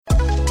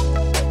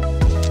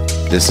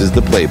This is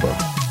The Playbook.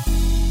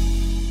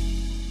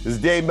 This is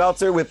Dave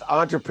Meltzer with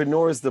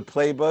Entrepreneurs, The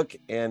Playbook,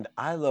 and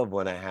I love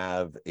when I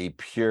have a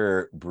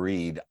pure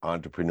breed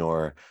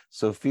entrepreneur,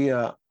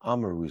 Sophia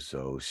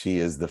Amoruso. She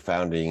is the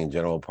founding and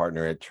general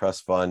partner at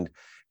Trust Fund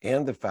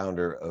and the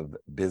founder of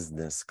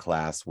Business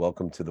Class.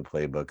 Welcome to The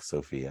Playbook,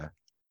 Sophia.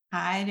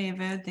 Hi,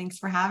 David. Thanks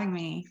for having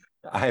me.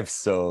 I'm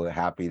so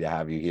happy to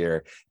have you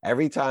here.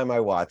 Every time I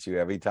watch you,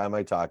 every time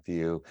I talk to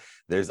you,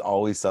 there's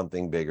always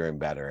something bigger and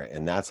better.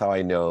 And that's how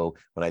I know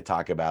when I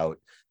talk about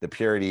the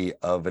purity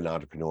of an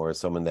entrepreneur,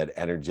 someone that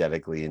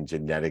energetically and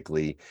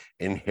genetically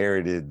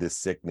inherited the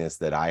sickness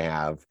that I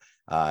have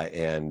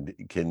and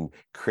can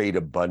create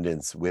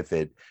abundance with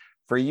it.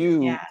 For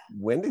you, Yeah.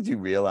 when did you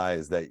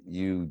realize that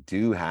you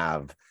do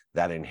have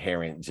that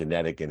inherent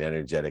genetic and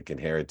energetic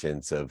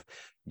inheritance of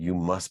you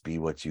must be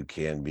what you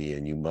can be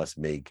and you must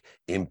make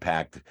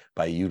impact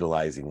by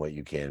utilizing what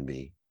you can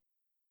be?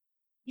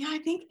 Yeah, I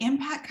think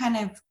impact kind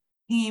of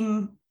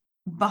came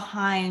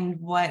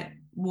behind what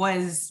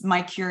was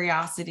my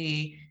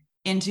curiosity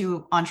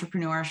into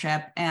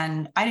entrepreneurship.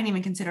 And I didn't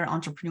even consider it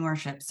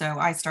entrepreneurship. So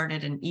I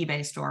started an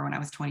eBay store when I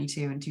was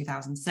 22 in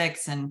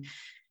 2006 and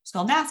it's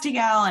called Nasty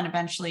Gal, and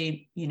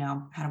eventually,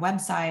 had a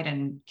website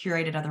and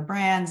curated other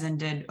brands and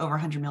did over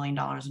 $100 million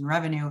in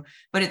revenue.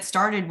 But it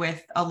started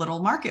with a little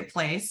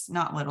marketplace,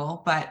 not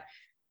little, but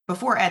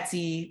before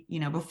Etsy,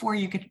 before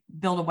you could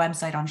build a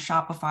website on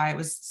Shopify, it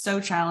was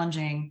so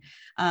challenging.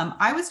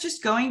 I was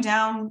just going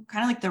down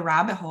kind of like the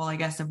rabbit hole, I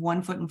guess, of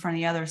one foot in front of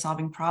the other,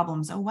 solving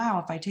problems. Oh, wow,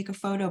 if I take a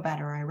photo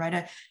better, I write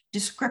a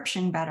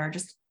description better,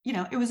 just,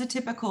 it was a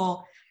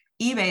typical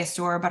eBay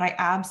store, but I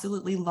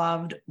absolutely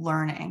loved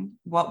learning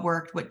what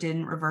worked, what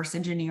didn't, reverse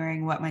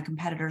engineering what my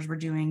competitors were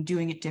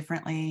doing it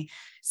differently,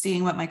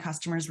 seeing what my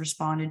customers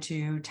responded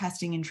to,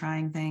 testing and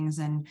trying things.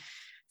 And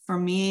for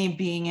me,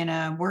 being in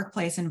a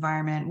workplace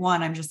environment,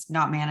 one, I'm just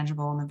not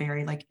manageable. I'm a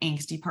very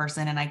angsty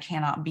person and I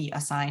cannot be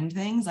assigned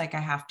things. I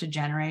have to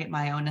generate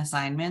my own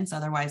assignments.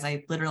 Otherwise,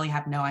 I literally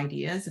have no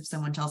ideas. If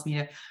someone tells me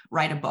to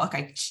write a book,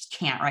 I just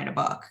can't write a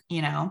book,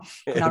 I'm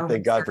not a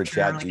Thank God for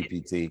researcher. Chat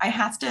GPT. I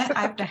have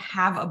to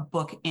have a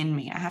book in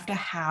me. I have to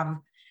have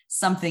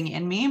something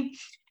in me.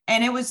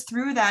 And it was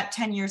through that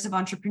 10 years of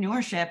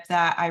entrepreneurship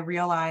that I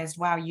realized,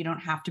 wow, you don't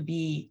have to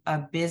be a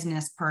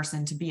business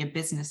person to be a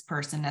business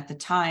person. At the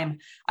time,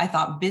 I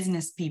thought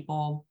business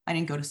people, I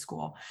didn't go to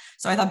school.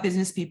 So I thought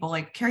business people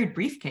carried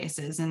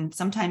briefcases, and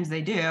sometimes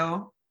they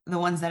do, the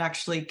ones that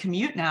actually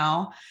commute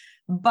now.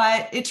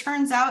 But it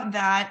turns out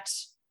that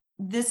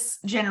this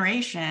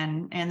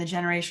generation and the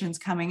generations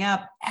coming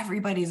up,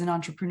 everybody's an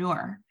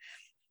entrepreneur.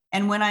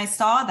 And when I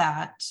saw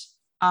that,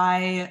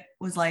 I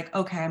was like,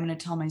 okay, I'm going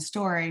to tell my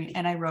story.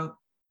 And I wrote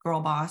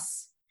Girl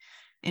Boss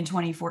in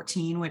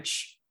 2014,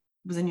 which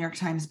was a New York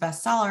Times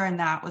bestseller.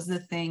 And that was the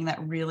thing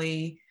that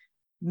really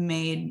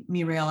made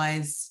me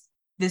realize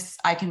this,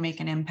 I can make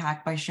an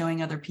impact by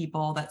showing other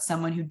people that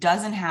someone who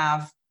doesn't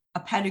have a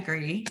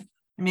pedigree,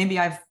 maybe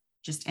I've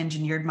just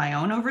engineered my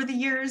own over the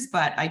years,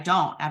 but I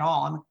don't at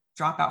all. I'm a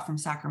dropout from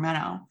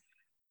Sacramento.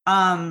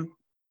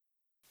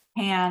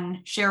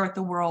 Can share with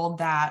the world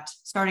that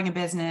starting a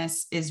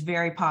business is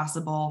very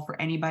possible for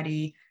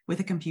anybody with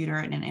a computer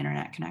and an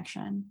internet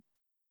connection.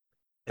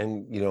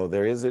 And,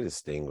 there is a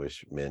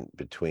distinguishment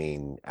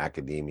between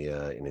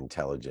academia and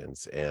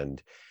intelligence.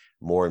 And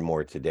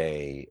more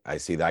today, I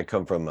see that I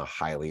come from a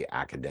highly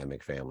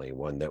academic family,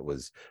 one that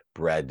was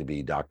bred to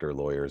be doctor,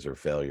 lawyers, or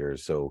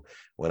failures. So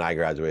when I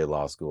graduated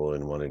law school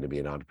and wanted to be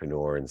an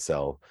entrepreneur and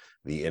sell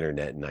the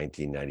internet in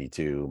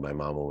 1992, my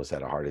mom almost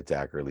had a heart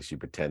attack, or at least she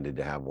pretended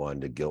to have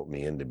one to guilt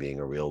me into being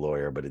a real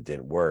lawyer, but it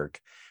didn't work.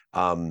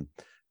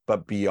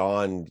 But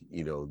beyond,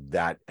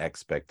 that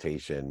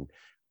expectation,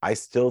 I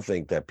still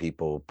think that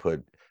people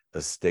put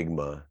a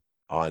stigma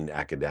on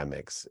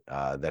academics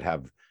that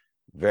have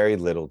very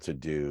little to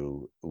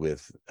do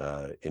with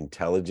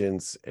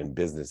intelligence and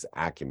business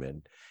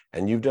acumen.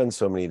 And you've done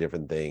so many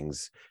different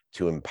things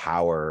to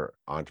empower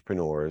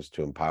entrepreneurs,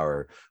 to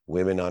empower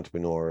women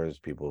entrepreneurs,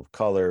 people of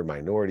color,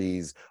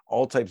 minorities,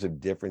 all types of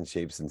different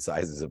shapes and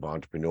sizes of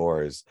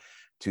entrepreneurs,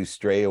 to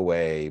stray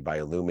away by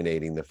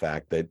illuminating the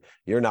fact that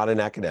you're not an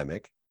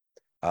academic.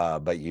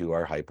 But you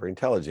are hyper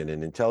intelligent,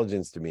 and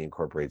intelligence to me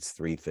incorporates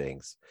three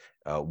things.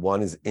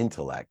 One is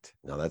intellect.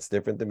 Now that's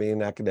different than being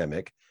an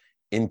academic.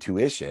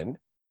 Intuition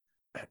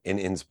and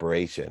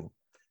inspiration.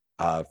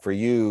 For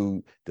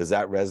you, does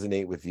that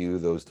resonate with you,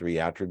 those three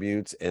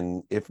attributes?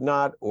 And if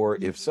not, or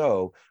if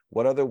so,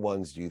 what other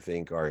ones do you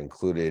think are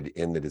included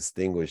in the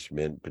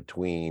distinguishment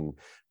between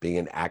being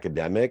an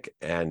academic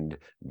and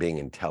being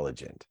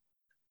intelligent?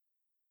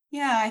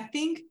 Yeah, I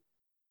think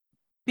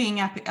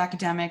being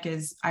academic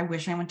is, I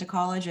wish I went to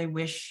college. I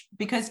wish,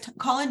 because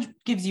college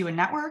gives you a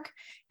network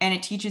and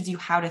it teaches you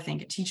how to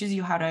think. It teaches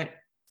you how to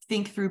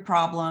think through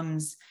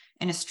problems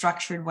in a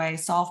structured way,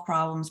 solve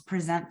problems,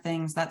 present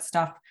things, that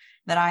stuff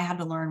that I had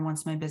to learn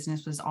once my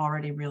business was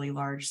already really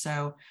large.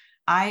 So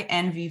I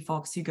envy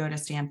folks who go to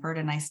Stanford,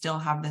 and I still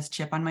have this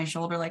chip on my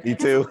shoulder. Like, Me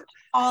I never went too. to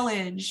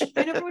college.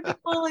 I never went to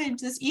college.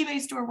 This eBay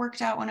store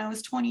worked out when I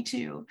was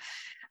 22.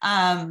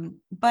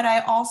 But I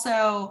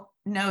also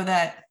know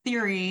that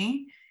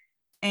theory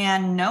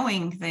and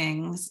knowing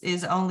things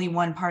is only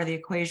one part of the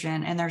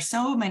equation. And there's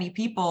so many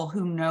people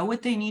who know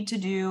what they need to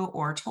do,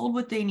 or told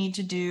what they need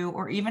to do,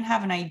 or even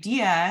have an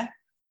idea,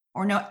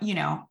 or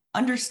know,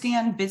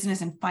 understand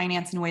business and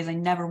finance in ways I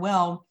never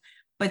will,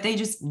 but they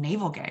just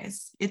navel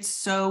gaze. It's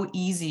so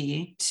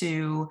easy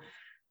to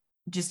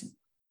just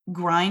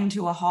grind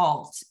to a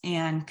halt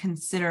and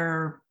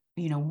consider,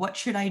 what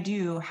should I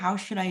do? How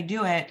should I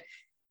do it?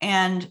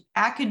 And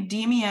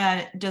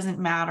academia doesn't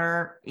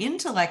matter.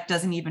 Intellect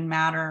doesn't even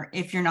matter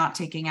if you're not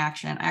taking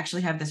action. I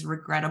actually have this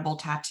regrettable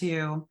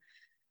tattoo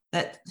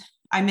that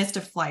I missed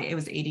a flight. It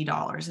was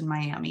 $80 in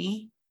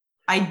Miami.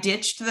 I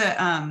ditched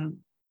the,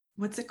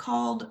 what's it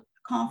called?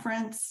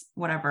 Conference,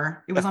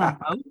 whatever. It was on a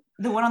boat.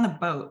 The one on the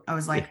boat. I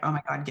was like, oh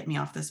my God, get me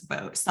off this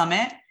boat.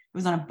 Summit. It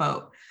was on a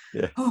boat.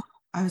 Yeah. Oh,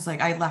 I was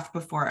like, I left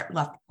before it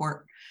left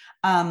port.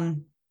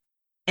 And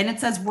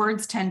it says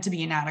words tend to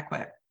be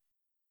inadequate.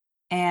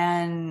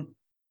 And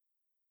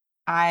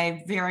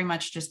I very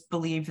much just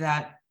believe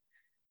that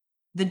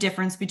the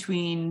difference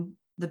between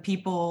the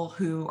people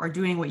who are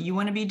doing what you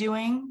want to be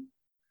doing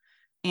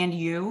and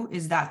you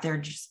is that they're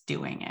just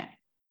doing it.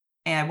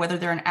 And whether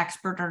they're an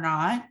expert or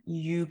not,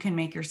 you can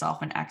make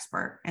yourself an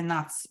expert. And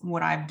that's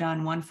what I've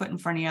done, one foot in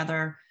front of the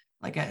other,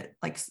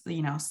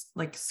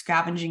 like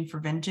scavenging for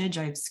vintage.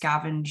 I've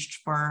scavenged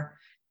for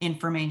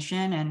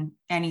information, and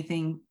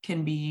anything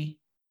can be,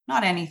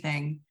 not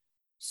anything,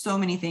 so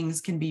many things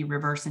can be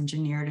reverse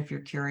engineered if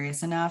you're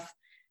curious enough,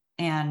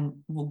 and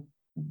we'll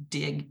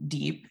dig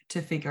deep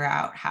to figure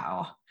out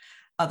how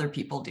other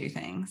people do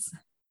things.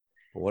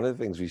 One of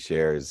the things we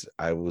share is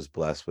I was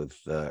blessed with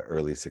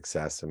early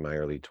success in my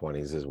early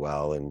 20s as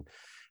well, and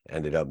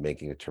ended up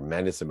making a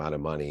tremendous amount of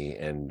money.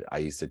 And I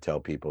used to tell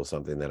people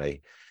something that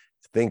I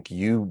think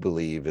you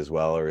believe as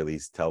well, or at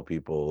least tell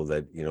people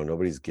that,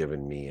 nobody's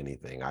given me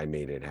anything. I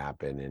made it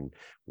happen. And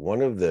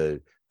one of the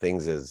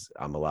things is,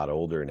 I'm a lot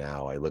older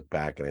now, I look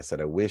back and I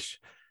said, I wish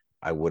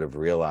I would have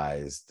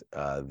realized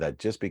that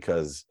just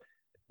because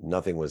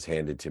nothing was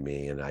handed to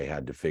me and I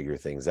had to figure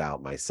things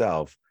out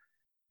myself,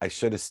 I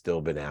should have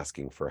still been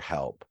asking for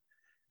help.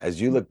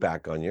 As you look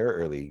back on your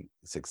early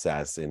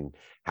success and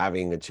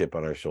having a chip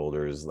on our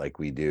shoulders like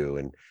we do,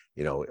 and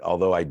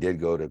although I did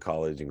go to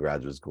college and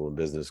graduate school and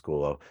business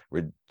school,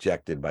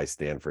 rejected by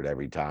Stanford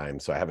every time,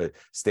 so I have a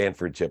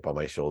Stanford chip on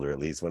my shoulder, at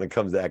least when it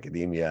comes to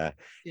academia.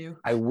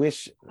 I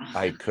wish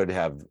I could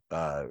have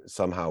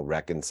somehow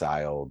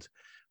reconciled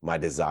my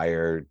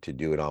desire to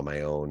do it on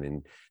my own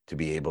and to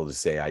be able to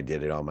say I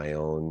did it on my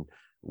own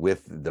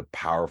with the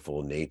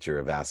powerful nature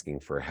of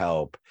asking for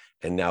help.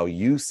 And now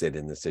you sit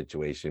in the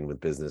situation with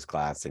business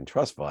class and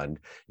trust fund.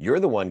 You're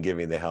the one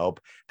giving the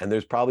help. And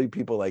there's probably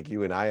people like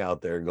you and I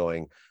out there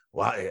going,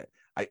 well,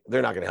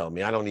 they're not going to help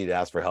me. I don't need to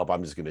ask for help.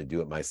 I'm just going to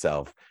do it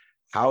myself.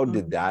 How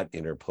did that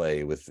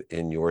interplay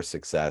within your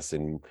success?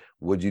 And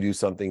would you do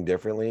something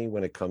differently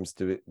when it comes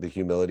to the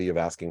humility of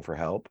asking for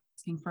help?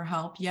 Asking for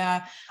help.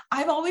 Yeah.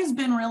 I've always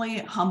been really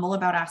humble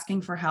about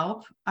asking for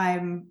help.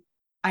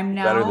 I'm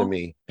now better than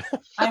me.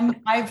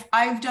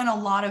 I've done a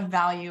lot of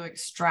value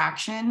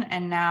extraction,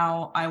 and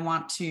now I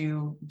want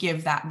to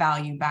give that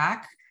value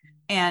back.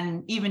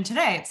 And even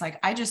today, it's like,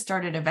 I just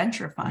started a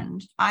venture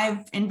fund.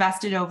 I've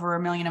invested over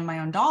 $1 million of my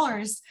own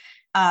dollars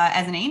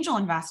as an angel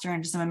investor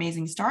into some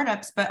amazing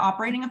startups, but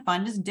operating a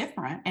fund is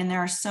different. And there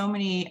are so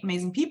many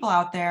amazing people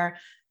out there,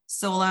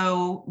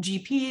 solo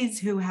GPs,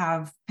 who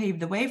have paved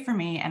the way for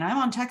me. And I'm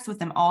on text with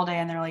them all day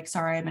and they're like,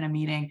 sorry, I'm in a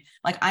meeting.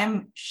 Like,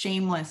 I'm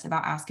shameless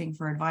about asking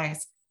for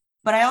advice,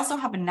 but I also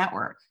have a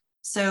network.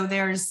 So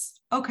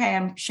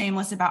I'm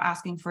shameless about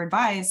asking for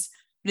advice.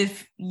 But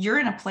if you're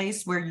in a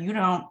place where you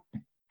don't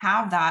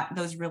have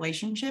those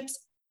relationships,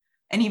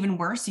 and even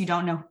worse, you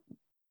don't know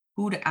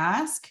who to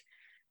ask,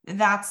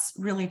 that's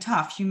really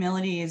tough.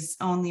 Humility is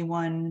only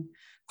one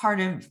part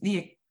of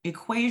the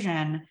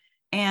equation.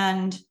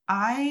 And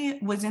I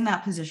was in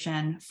that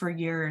position for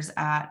years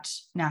at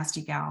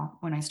Nasty Gal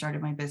when I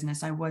started my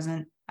business. I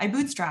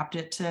bootstrapped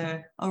it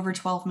to over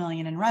 12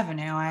 million in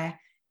revenue. I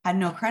had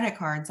no credit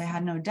cards. I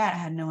had no debt. I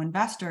had no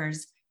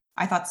investors.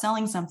 I thought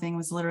selling something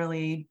was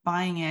literally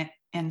buying it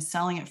and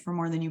selling it for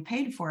more than you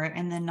paid for it,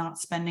 and then not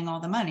spending all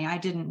the money. I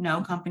didn't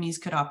know companies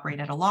could operate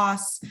at a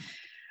loss.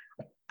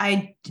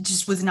 I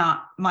just was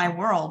not my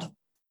world.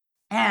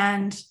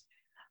 And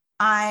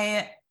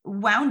I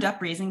wound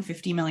up raising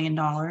 $50 million,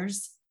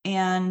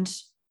 and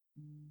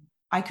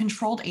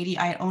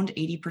I owned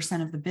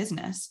 80% of the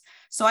business.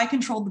 So I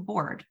controlled the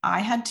board. I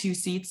had 2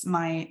 seats.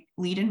 My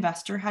lead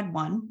investor had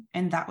 1,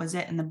 and that was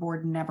it. And the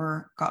board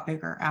never got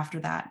bigger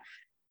after that.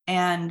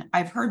 And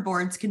I've heard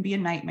boards can be a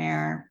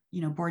nightmare,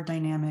 board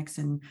dynamics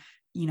and,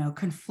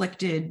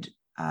 conflicted,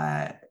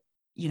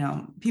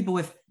 people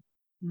with,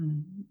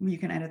 you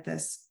can edit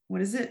this.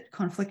 What is it?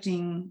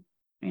 Conflicting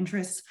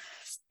interests.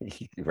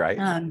 Right.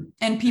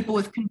 And people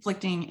with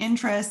conflicting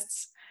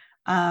interests.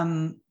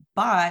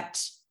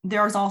 But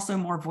there's also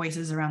more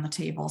voices around the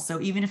table. So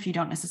even if you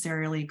don't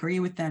necessarily agree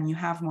with them, you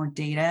have more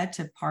data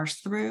to parse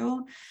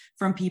through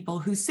from people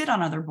who sit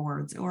on other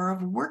boards or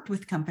have worked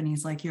with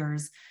companies like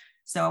yours.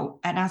 So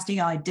at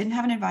NASDAQ, I didn't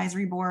have an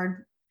advisory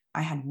board.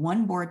 I had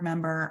one board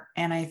member,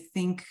 and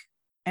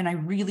I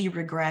really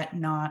regret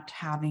not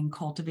having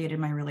cultivated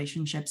my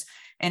relationships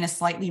in a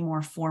slightly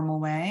more formal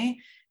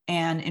way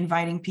and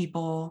inviting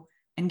people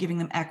and giving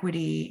them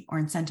equity or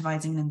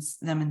incentivizing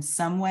them in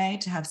some way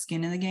to have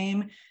skin in the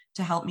game,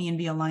 to help me and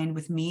be aligned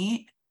with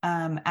me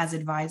as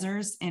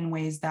advisors in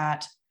ways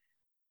that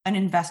an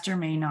investor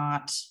may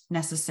not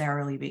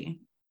necessarily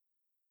be.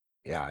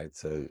 Yeah,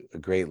 it's a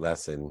great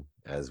lesson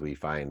as we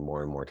find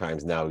more and more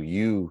times. Now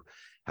you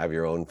have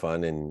your own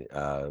fund, and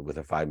with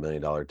a $5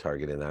 million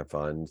target in that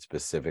fund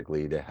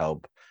specifically to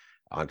help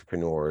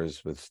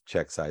entrepreneurs with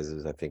check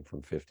sizes, I think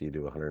from 50 to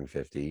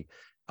 150.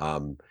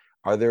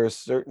 Are there a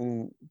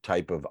certain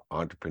type of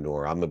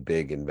entrepreneur? I'm a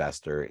big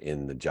investor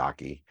in the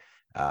jockey.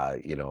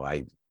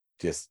 I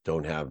just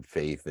don't have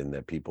faith in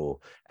that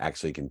people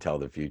actually can tell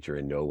the future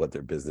and know what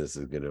their business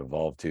is going to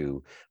evolve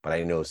to. But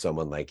I know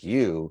someone like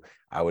you,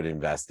 I would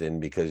invest in,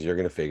 because you're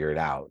going to figure it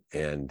out.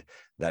 And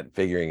that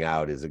figuring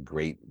out is a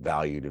great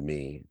value to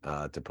me,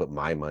 to put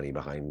my money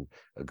behind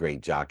a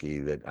great jockey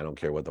that I don't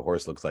care what the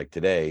horse looks like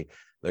today.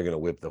 They're going to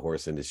whip the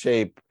horse into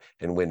shape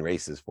and win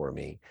races for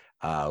me.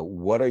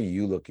 What are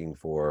you looking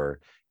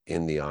for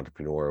in the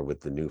entrepreneur with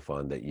the new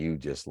fund that you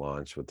just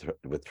launched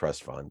with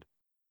Trust Fund?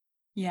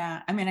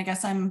 Yeah, I mean, I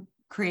guess I'm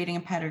creating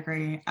a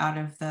pedigree out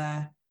of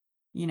the,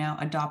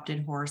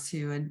 adopted horse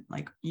who had,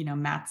 like,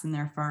 mats in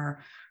their fur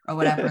or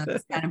whatever.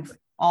 That's kind of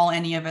all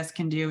any of us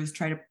can do, is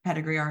try to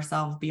pedigree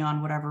ourselves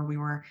beyond whatever we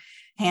were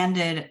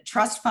handed.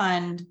 Trust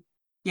Fund,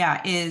 yeah,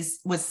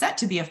 was set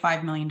to be a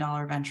 $5 million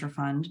venture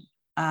fund.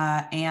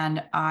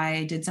 And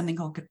I did something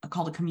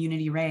called a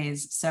community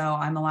raise. So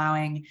I'm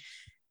allowing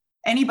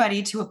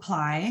anybody to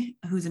apply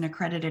who's an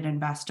accredited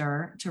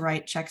investor to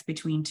write checks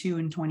between 2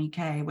 and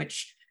 20K,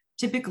 which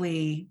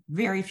typically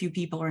very few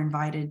people are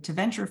invited to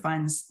venture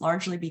funds,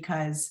 largely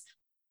because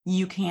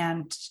you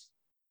can't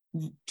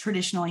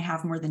traditionally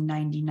have more than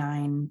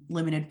 99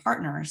 limited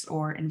partners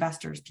or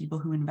investors, people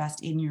who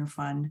invest in your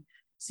fund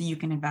so you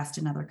can invest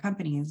in other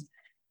companies.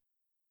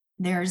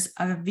 There's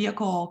a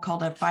vehicle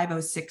called a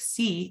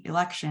 506C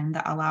election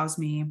that allows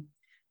me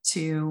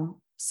to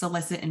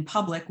solicit in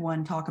public,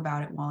 one, talk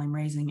about it while I'm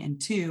raising,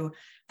 and two,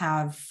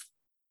 have,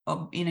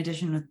 in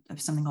addition to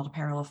something called a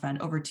parallel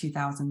fund, over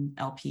 2,000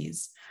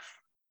 LPs.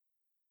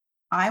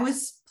 I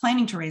was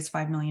planning to raise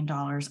 $5 million.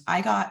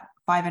 I got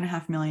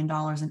 $5.5 million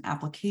in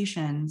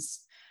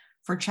applications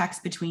for checks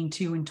between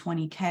 2 and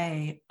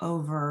 20K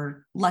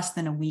over less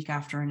than a week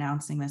after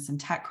announcing this in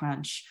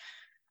TechCrunch.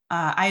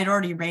 I had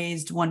already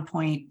raised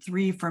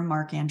 1.3 from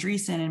Mark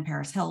Andreessen and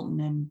Paris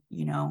Hilton,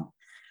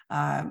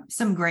 and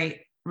some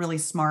great, really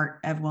smart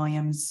Ev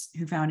Williams,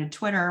 who founded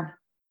Twitter.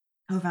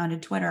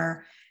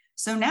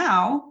 So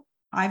now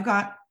I've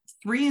got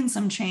 3 and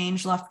some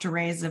change left to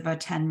raise of a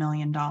 $10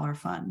 million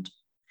fund.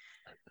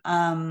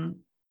 And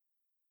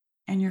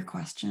your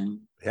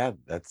question? Yeah,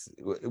 that's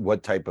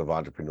what type of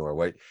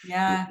entrepreneur?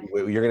 Yeah.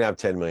 You're going to have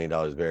 $10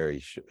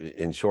 million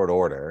in short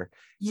order.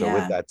 So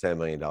with Yeah. that $10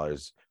 million,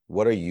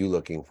 what are you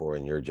looking for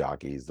in your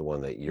jockeys, the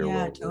one that you're Yeah,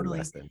 willing to totally.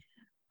 invest in?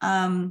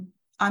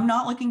 I'm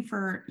not looking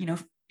for,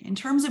 in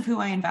terms of who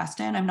I invest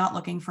in, I'm not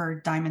looking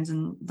for diamonds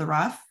in the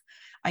rough.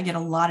 I get a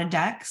lot of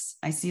decks.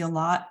 I see a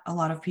lot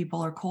of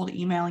people are cold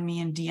emailing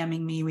me and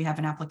DMing me. We have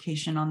an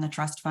application on the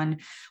Trust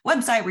Fund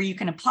website where you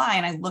can apply,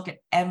 and I look at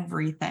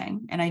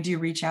everything, and I do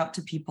reach out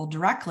to people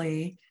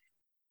directly.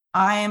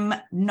 I'm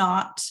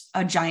not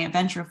a giant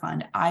venture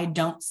fund. I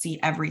don't see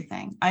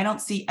everything. I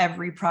don't see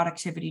every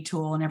productivity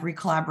tool and every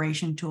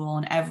collaboration tool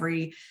and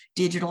every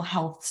digital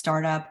health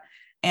startup.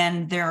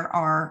 And there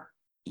are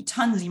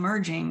tons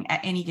emerging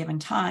at any given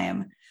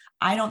time.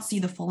 I don't see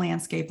the full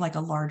landscape like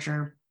a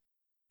larger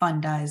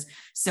fund does.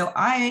 So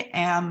I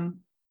am,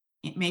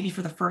 maybe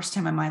for the first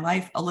time in my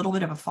life, a little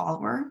bit of a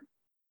follower.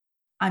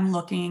 I'm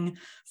looking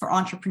for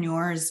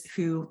entrepreneurs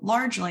who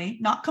largely,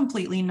 not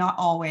completely, not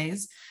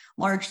always,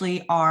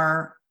 largely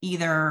are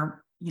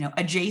either,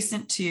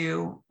 adjacent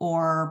to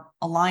or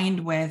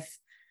aligned with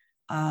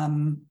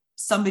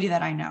somebody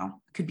that I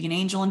know. It could be an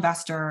angel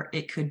investor.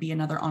 It could be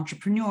another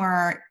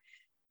entrepreneur.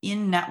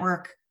 In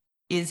network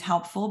is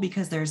helpful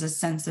because there's a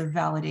sense of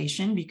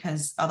validation,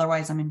 because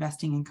otherwise I'm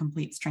investing in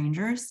complete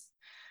strangers.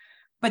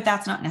 But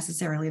that's not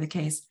necessarily the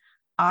case.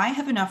 I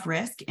have enough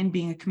risk in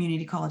being a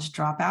community college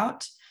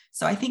dropout.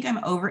 So I think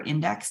I'm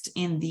over-indexed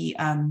in the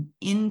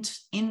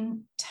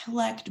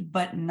intellect,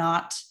 but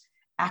not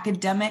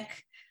academic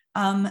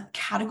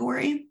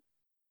category.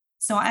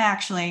 So I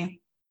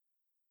actually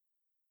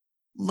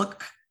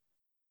look,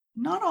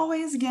 not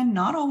always,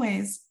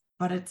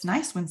 but it's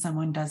nice when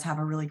someone does have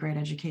a really great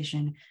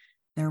education.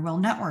 They're well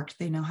networked.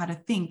 They know how to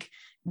think.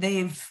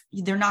 They're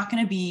not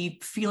going to be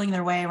feeling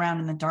their way around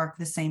in the dark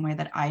the same way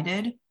that I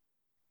did.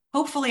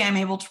 Hopefully I'm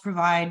able to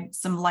provide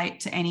some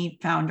light to any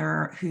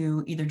founder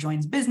who either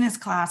joins business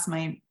class,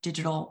 my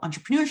digital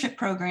entrepreneurship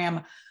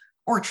program,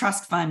 or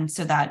trust fund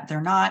so that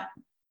they're not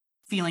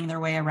feeling their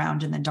way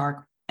around in the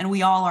dark. And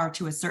we all are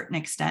to a certain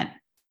extent.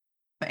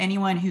 But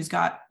anyone who's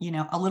got,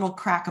 a little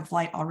crack of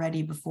light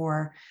already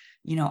before,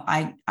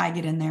 I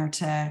get in there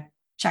to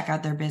check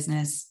out their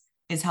business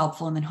is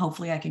helpful. And then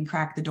hopefully I can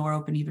crack the door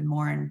open even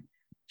more and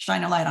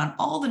shine a light on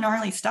all the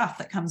gnarly stuff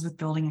that comes with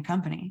building a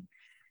company.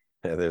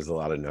 Yeah, there's a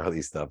lot of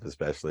gnarly stuff,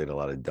 especially in a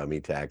lot of dummy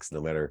tax,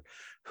 no matter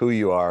who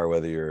you are,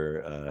 whether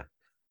you're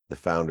the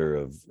founder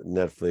of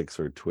Netflix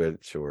or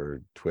Twitch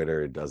or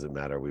Twitter, it doesn't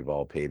matter. We've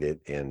all paid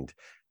it, and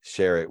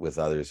share it with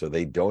others so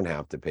they don't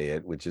have to pay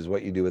it, which is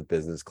what you do with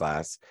business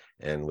class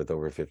and with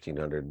over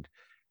 1,500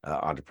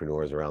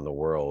 entrepreneurs around the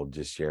world,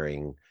 just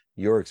sharing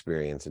your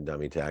experience in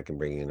dummy tech and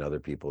bringing in other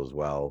people as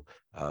well.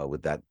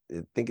 With that,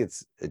 I think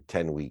it's a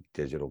 10-week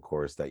digital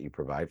course that you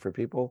provide for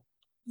people.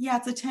 Yeah,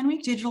 it's a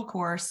 10-week digital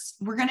course.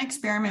 We're going to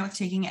experiment with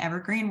taking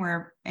Evergreen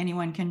where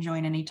anyone can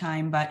join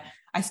anytime. But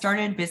I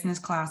started business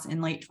class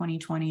in late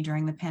 2020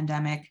 during the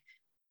pandemic,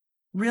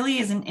 really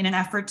isn't in an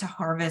effort to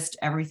harvest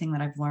everything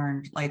that I've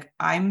learned. Like,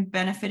 I'm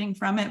benefiting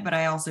from it, but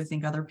I also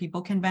think other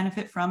people can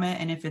benefit from it.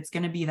 And if it's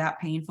going to be that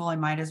painful, I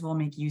might as well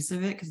make use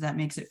of it because that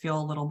makes it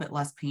feel a little bit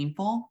less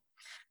painful.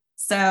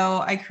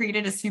 So I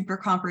created a super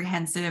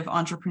comprehensive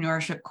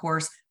entrepreneurship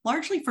course,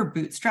 largely for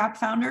bootstrap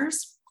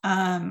founders.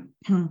 And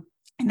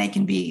they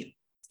can be,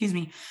 excuse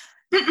me,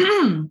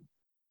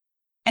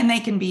 and they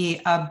can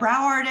be a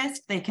brow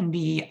artist, they can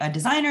be a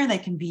designer, they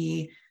can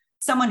be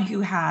someone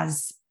who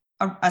has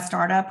a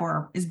startup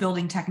or is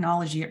building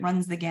technology. It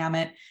runs the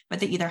gamut, but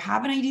they either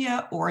have an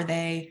idea or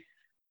they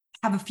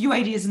have a few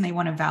ideas and they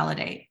want to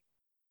validate,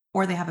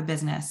 or they have a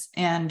business.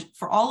 And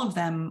for all of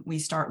them, we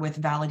start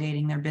with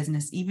validating their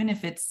business, even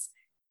if it's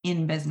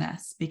in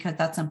business, because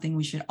that's something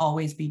we should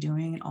always be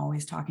doing and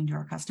always talking to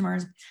our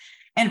customers.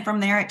 And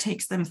from there, it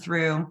takes them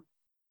through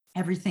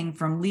everything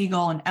from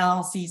legal and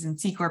LLCs and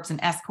C Corps and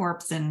S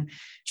Corps and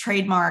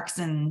trademarks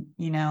and,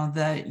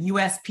 the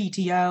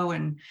USPTO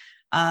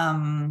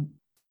and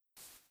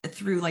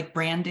through like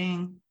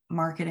branding,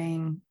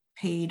 marketing,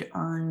 paid,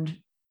 earned,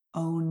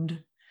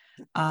 owned,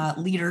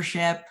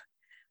 leadership,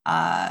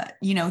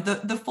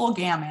 the full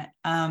gamut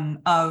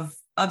of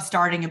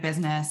starting a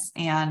business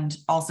and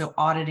also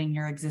auditing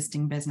your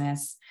existing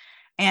business.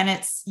 And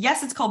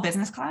it's called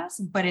business class,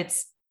 but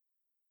it's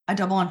a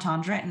double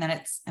entendre, and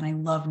and I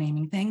love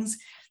naming things.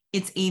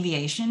 It's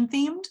aviation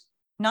themed,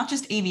 not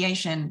just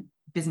aviation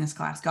business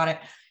class, got it,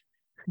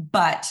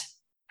 but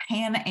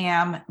Pan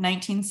Am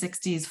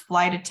 1960s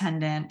flight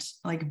attendant,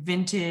 like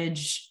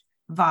vintage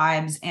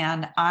vibes.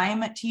 And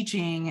I'm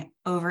teaching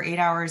over 8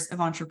 hours of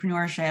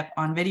entrepreneurship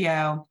on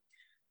video,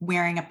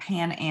 wearing a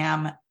Pan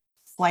Am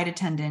flight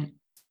attendant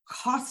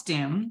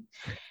costume.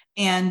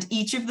 And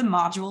each of the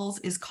modules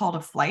is called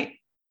a flight,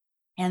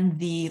 and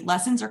the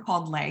lessons are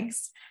called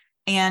legs.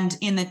 And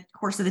in the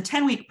course of the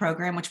 10-week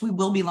program, which we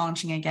will be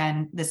launching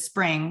again this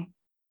spring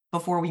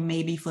before we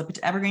maybe flip it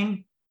to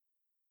Evergreen,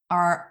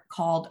 are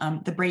called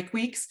the break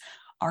weeks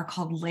are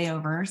called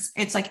layovers.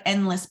 It's like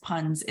endless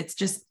puns. It's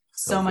just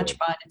so much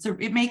fun.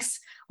 It makes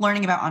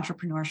learning about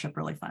entrepreneurship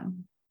really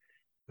fun.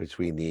 Which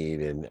we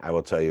need. And I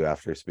will tell you,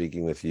 after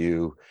speaking with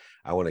you,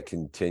 I want to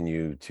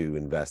continue to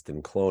invest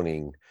in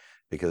cloning,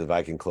 because if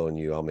I can clone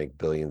you, I'll make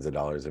billions of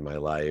dollars in my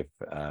life.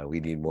 We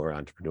need more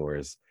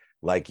entrepreneurs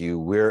like you.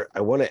 Where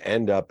I want to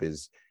end up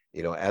is,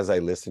 as I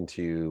listen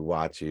to you,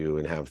 watch you,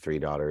 and have 3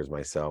 daughters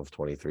myself,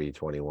 23,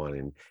 21,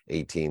 and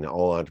 18,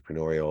 all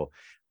entrepreneurial,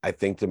 I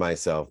think to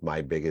myself,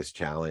 my biggest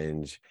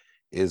challenge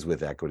is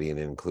with equity and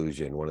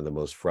inclusion. One of the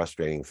most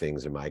frustrating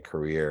things in my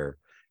career,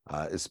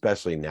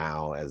 especially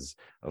now as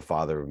a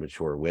father of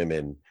mature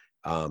women,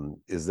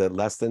 is that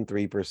less than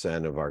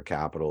 3% of our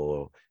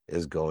capital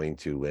is going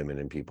to women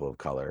and people of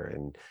color.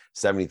 And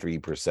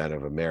 73%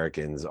 of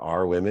Americans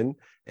are women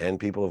and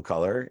people of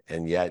color.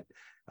 And yet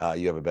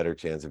you have a better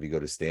chance if you go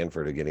to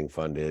Stanford of getting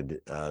funded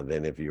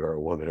than if you are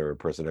a woman or a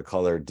person of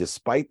color,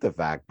 despite the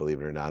fact,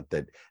 believe it or not,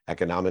 that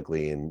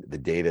economically, and the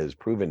data is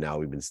proven now,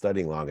 we've been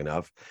studying long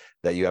enough,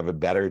 that you have a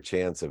better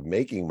chance of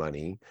making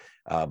money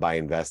by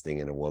investing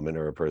in a woman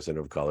or a person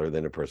of color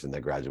than a person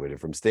that graduated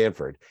from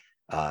Stanford.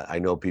 I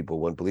know people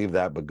wouldn't believe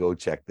that, but go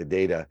check the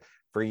data.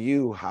 For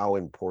you, how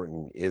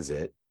important is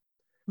it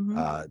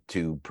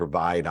to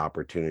provide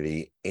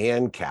opportunity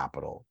and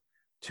capital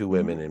to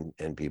women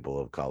and people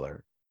of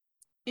color?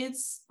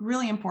 It's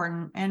really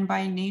important. And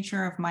by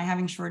nature of my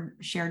having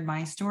shared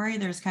my story,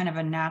 there's kind of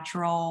a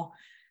natural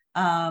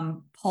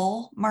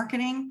pull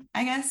marketing,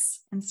 I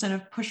guess, instead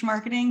of push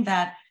marketing,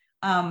 that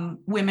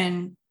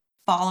women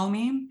follow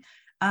me.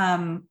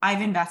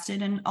 I've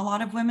invested in a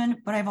lot of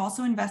women, but I've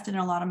also invested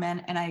in a lot of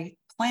men, and I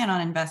plan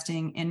on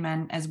investing in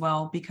men as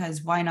well,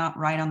 because why not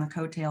ride on the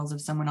coattails of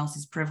someone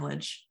else's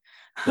privilege?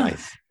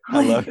 Nice.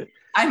 I love it.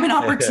 I'm an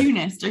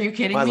opportunist. Are you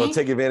kidding me? Might as well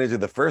take advantage of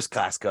the first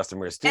class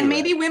customers too. And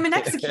maybe women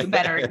execute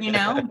better,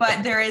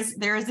 but there is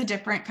a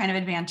different kind of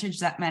advantage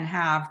that men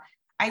have.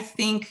 I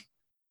think,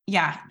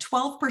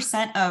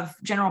 12% of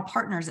general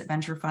partners at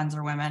venture funds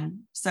are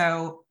women.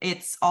 So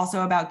it's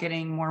also about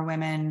getting more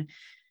women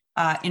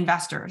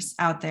investors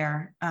out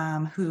there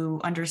who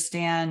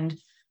understand,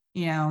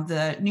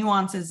 the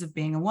nuances of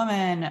being a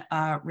woman,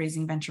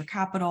 raising venture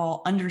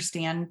capital,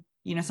 understand,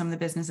 some of the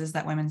businesses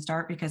that women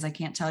start, because I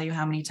can't tell you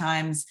how many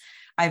times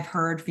I've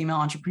heard female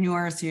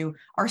entrepreneurs who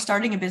are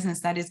starting a business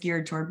that is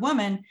geared toward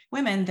women,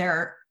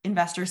 their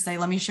investors say,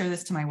 let me show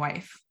this to my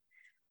wife,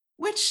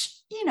 which,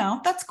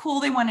 that's cool.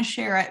 They want to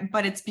share it,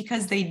 but it's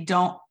because they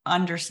don't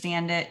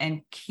understand it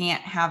and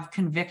can't have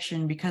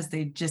conviction because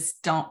they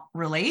just don't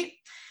relate.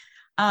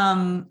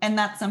 And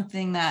that's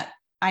something that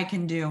I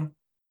can do.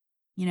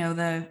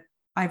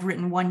 I've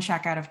written one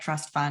check out of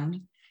trust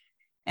fund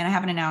and I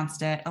haven't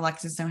announced it.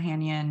 Alexis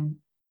Ohanian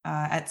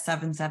at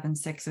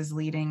 776 is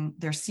leading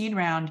their seed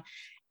round.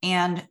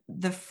 And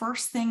the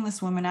first thing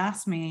this woman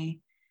asked me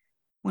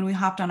when we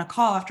hopped on a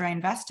call after I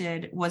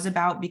invested was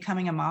about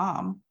becoming a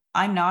mom.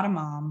 I'm not a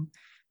mom,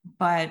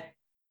 but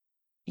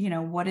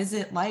what is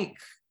it like?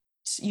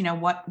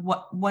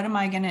 What am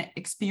I going to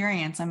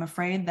experience? I'm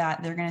afraid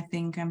that they're going to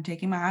think I'm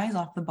taking my eyes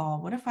off the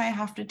ball. What if I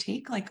have to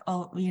take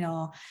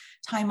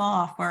time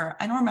off? Or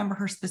I don't remember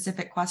her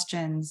specific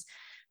questions,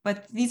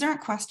 but these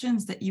aren't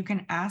questions that you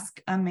can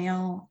ask a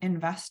male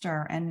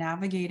investor. And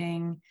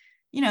navigating,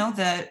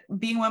 the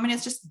being a woman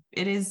is just,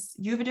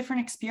 you have a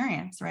different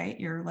experience, right?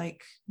 You're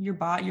like you're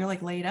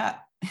like laid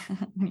up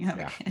when you have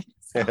a kid.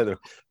 So. The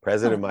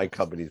president of my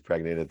company is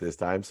pregnant at this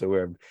time, so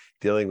we're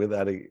dealing with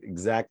that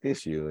exact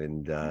issue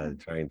and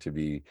trying to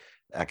be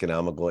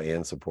economical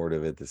and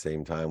supportive at the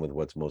same time with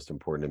what's most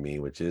important to me,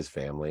 which is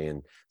family.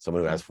 And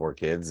someone who has 4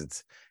 kids,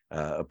 it's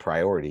a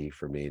priority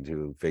for me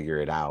to figure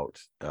it out,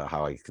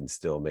 how I can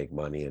still make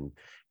money and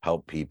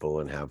help people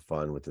and have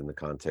fun within the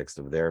context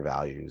of their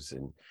values.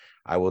 And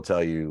I will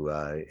tell you,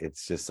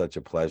 it's just such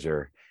a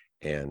pleasure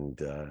and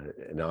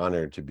an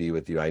honor to be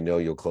with you. I know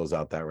you'll close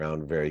out that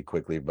round very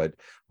quickly, but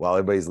while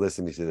everybody's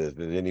listening to this, if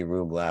there's any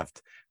room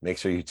left, make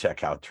sure you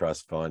check out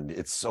Trust Fund.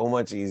 It's so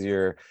much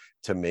easier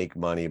to make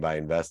money by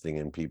investing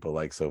in people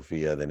like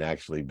Sophia than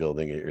actually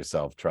building it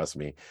yourself. Trust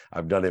me,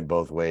 I've done it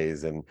both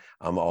ways, and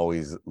I'm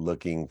always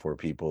looking for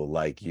people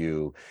like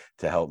you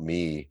to help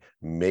me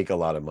make a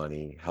lot of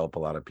money, help a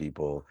lot of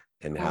people,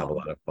 and have a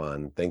lot of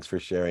fun. Thanks for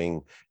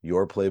sharing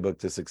your playbook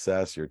to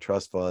success, your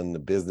trust fund. The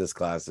business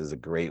class is a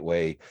great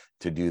way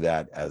to do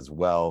that as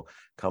well.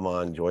 Come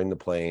on, join the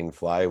plane,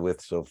 fly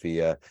with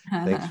Sophia.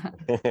 Thanks.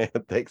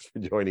 Thanks for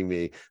joining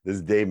me. This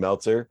is Dave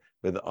Meltzer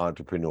with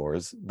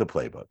Entrepreneurs, the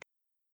Playbook.